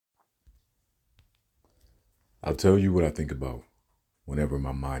I'll tell you what I think about whenever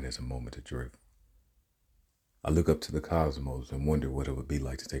my mind has a moment to drift. I look up to the cosmos and wonder what it would be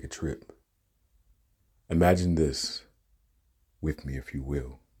like to take a trip. Imagine this with me, if you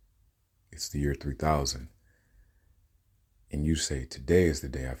will. It's the year 3000, and you say, today is the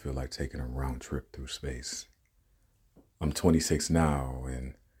day I feel like taking a round trip through space. I'm 26 now,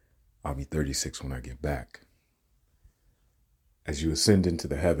 and I'll be 36 when I get back. As you ascend into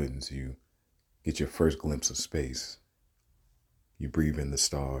the heavens, you get your first glimpse of space. You breathe in the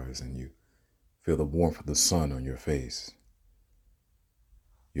stars and you feel the warmth of the sun on your face.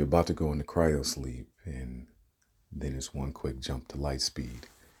 You're about to go into cryo sleep, and then it's one quick jump to light speed.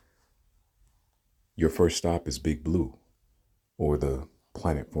 Your first stop is Big Blue, or the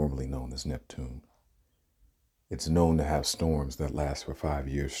planet formerly known as Neptune. It's known to have storms that last for 5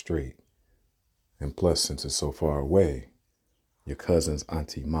 years straight. And plus, since it's so far away, your cousin's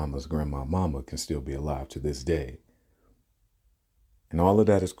auntie mama's grandma mama can still be alive to this day. And all of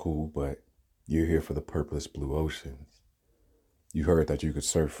that is cool, but you're here for the purplish blue oceans. You heard that you could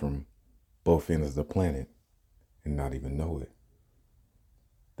surf from both ends of the planet and not even know it.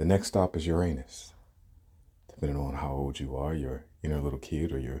 The next stop is Uranus. Depending on how old you are, your inner little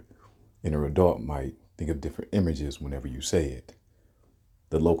kid or your inner adult might think of different images whenever you say it.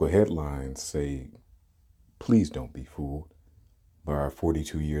 The local headlines say, "Please don't be fooled by our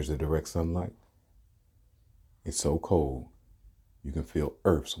 42 years of direct sunlight. It's so cold, you can feel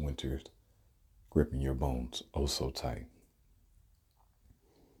Earth's winters gripping your bones oh so tight."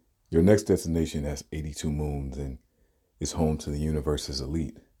 Your next destination has 82 moons and is home to the universe's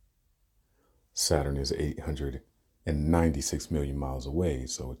elite. Saturn is 896 million miles away,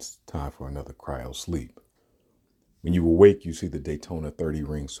 so it's time for another cryo sleep. When you awake, you see the Daytona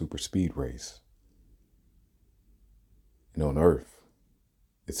 30-ring super speed race. And on Earth,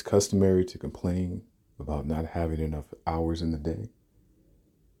 it's customary to complain about not having enough hours in the day.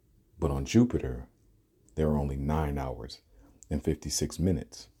 But on Jupiter, there are only 9 hours and 56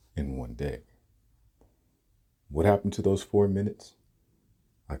 minutes in one day. What happened to those 4 minutes?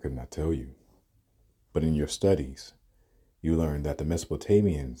 I could not tell you. But in your studies, you learned that the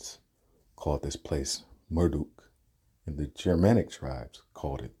Mesopotamians called this place Marduk, and the Germanic tribes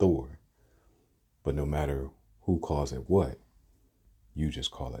called it Thor. But no matter who calls it what, you just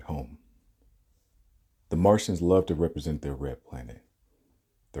call it home. The Martians love to represent their red planet.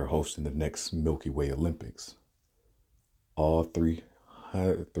 They're hosting the next Milky Way Olympics. All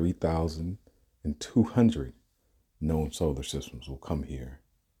 3,200 known solar systems will come here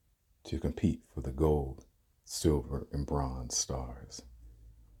to compete for the gold, silver, and bronze stars.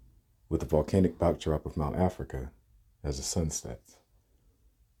 With the volcanic backdrop of Mount Africa as the sun sets,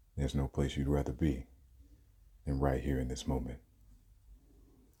 there's no place you'd rather be than right here in this moment.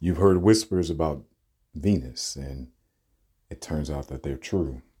 You've heard whispers about Venus, and it turns out that they're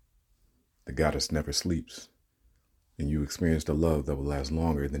true. The goddess never sleeps, and you experienced a love that will last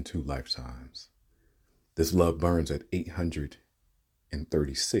longer than 2 lifetimes. This love burns at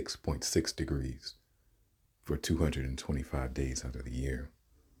 836.6 degrees for 225 days out of the year.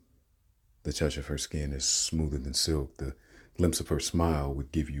 The touch of her skin is smoother than silk. The glimpse of her smile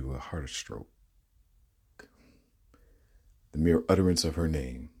would give you a heart stroke. The mere utterance of her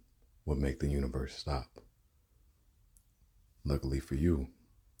name will make the universe stop. Luckily for you,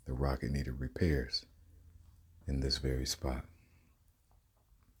 the rocket needed repairs in this very spot.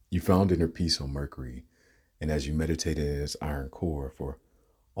 You found inner peace on Mercury, and as you meditated in its iron core for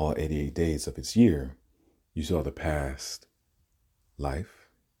all 88 days of its year, you saw the past life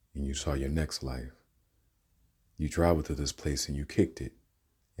and you saw your next life. You traveled to this place and you kicked it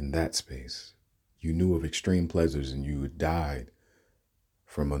in that space. You knew of extreme pleasures and you had died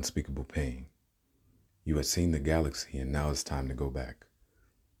from unspeakable pain. You had seen the galaxy, and now it's time to go back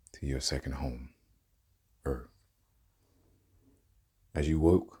to your second home, Earth. As you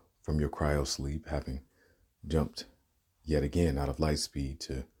woke from your cryo sleep, having jumped yet again out of light speed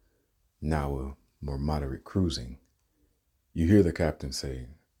to now a more moderate cruising, you hear the captain say,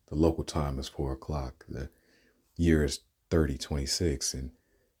 the local time is 4 o'clock, the year is 3026, and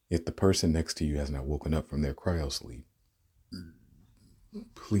if the person next to you has not woken up from their cryo sleep,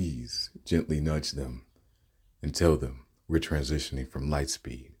 please gently nudge them and tell them we're transitioning from light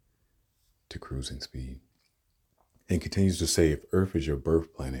speed to cruising speed. And continues to say, if Earth is your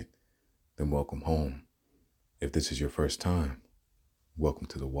birth planet, then welcome home. If this is your first time, welcome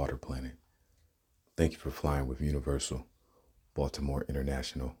to the water planet. Thank you for flying with Universal Baltimore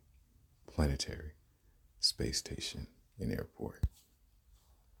International Planetary Space Station and Airport.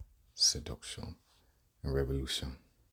 Séduction and Révolution.